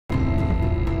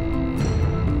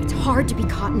hard to be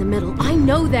caught in the middle. I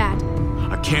know that.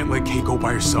 I can't let Kate go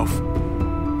by herself.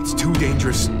 It's too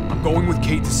dangerous. I'm going with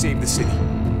Kate to save the city.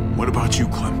 What about you,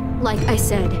 Clem? Like I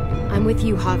said, I'm with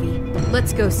you, Javi.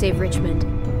 Let's go save Richmond.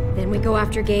 Then we go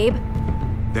after Gabe?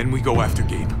 Then we go after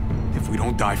Gabe. If we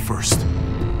don't die first.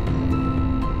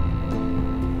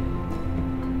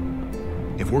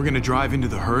 If we're gonna drive into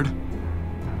the herd,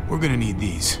 we're gonna need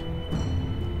these.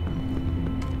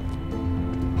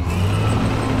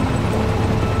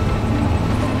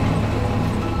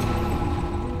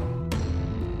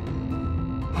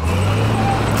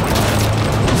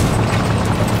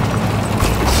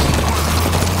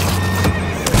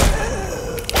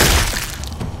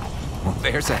 Well,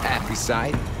 there's a happy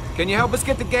sight. Can you help us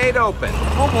get the gate open?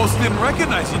 Almost didn't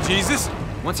recognize you, Jesus.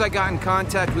 Once I got in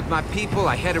contact with my people,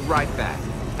 I headed right back.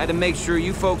 Had to make sure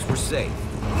you folks were safe.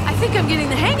 I think I'm getting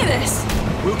the hang of this.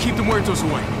 We'll keep the muertos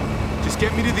away. Just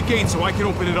get me to the gate so I can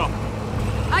open it up.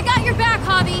 I got your back,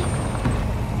 Javi.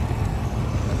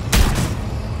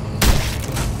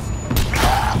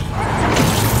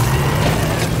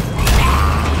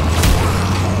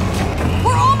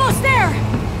 We're almost there!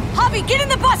 Javi, get in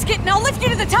the busket and I'll lift you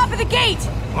to the top of the gate!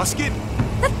 Musket?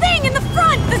 The thing in the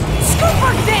front! The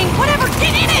scooper thing! Whatever,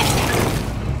 get in it!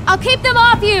 I'll keep them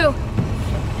off you!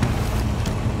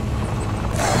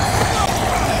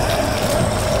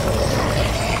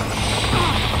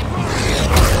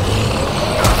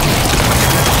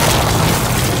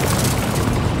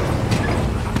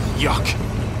 Yuck.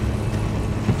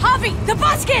 Javi, the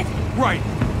busket! Right.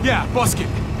 Yeah, busket.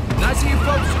 Nice of you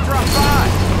folks to drop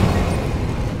by.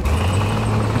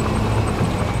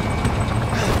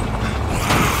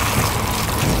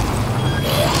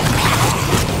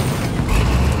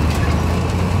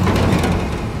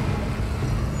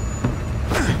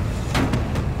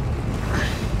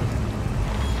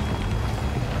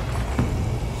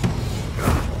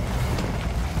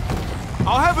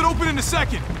 I'll have it open in a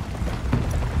second.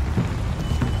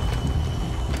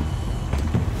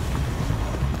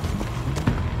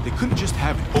 They couldn't just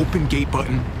have an open gate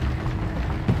button.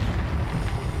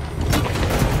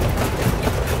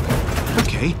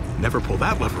 Okay, never pull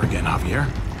that lever again, Javier.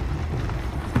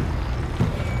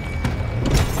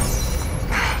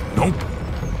 Nope.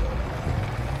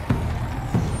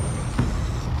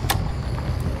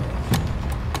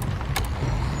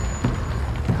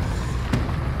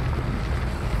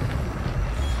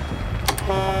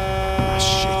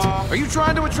 Are you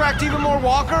trying to attract even more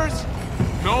walkers?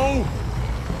 No!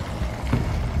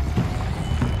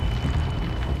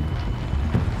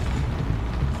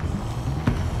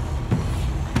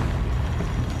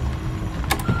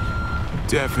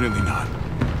 Definitely not.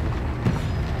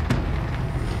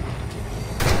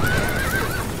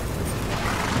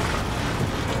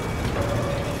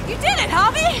 You did it,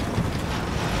 Javi!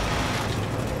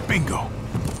 Bingo.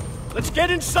 Let's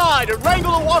get inside and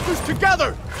wrangle the walkers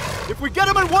together! If we get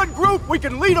them in one group, we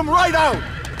can lead them right out!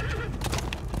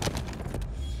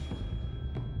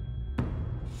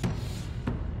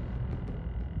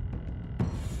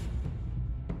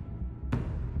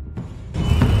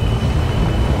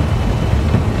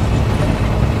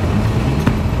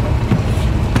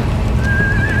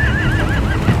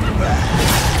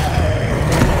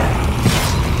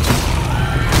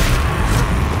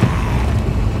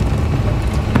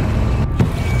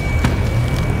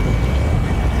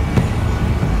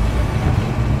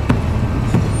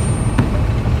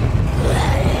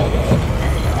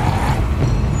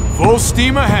 Full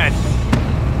steam ahead.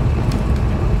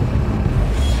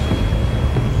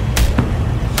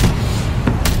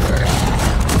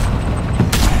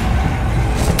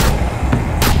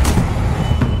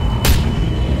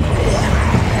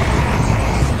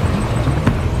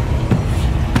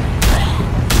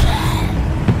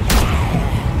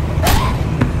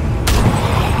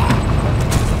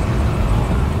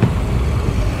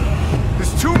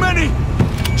 There's too many.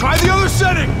 Try the other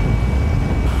setting.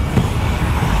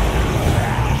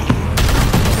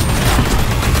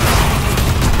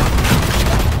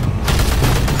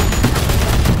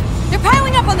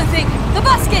 On the thing! The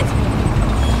busket!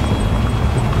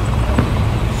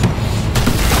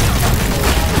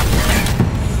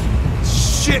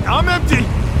 Shit, I'm empty!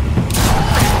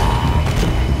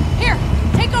 Here,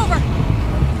 take over!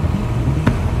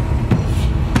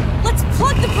 Let's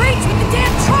plug the breach with the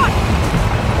damn truck!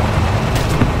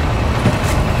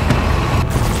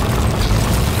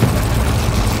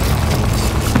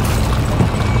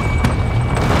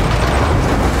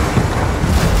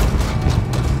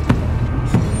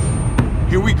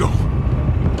 Here we go.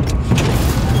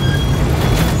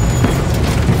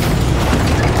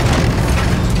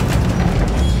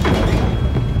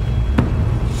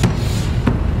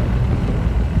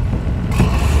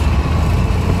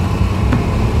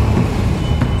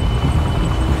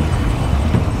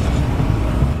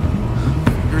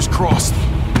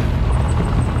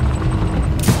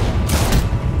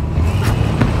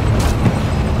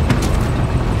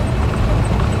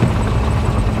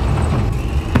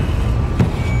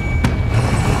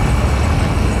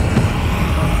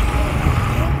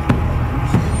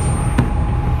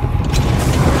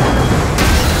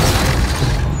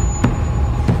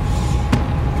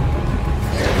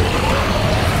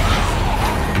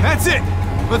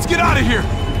 Let's get out of here!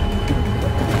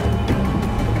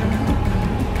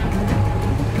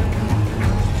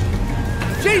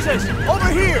 Jesus! Over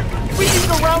here! We need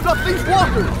to round up these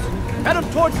walkers! Head them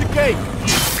towards the gate!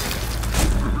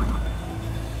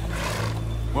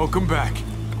 Welcome back.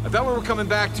 I thought we were coming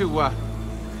back to, well,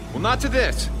 not to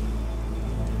this.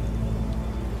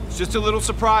 It's just a little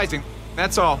surprising,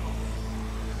 that's all.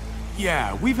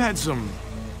 Yeah, we've had some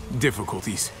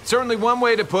difficulties. Certainly one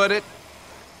way to put it.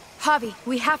 Javi,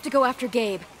 we have to go after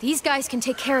Gabe. These guys can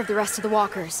take care of the rest of the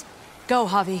walkers. Go,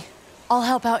 Javi. I'll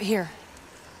help out here.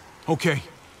 Okay.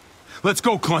 Let's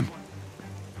go, Clem.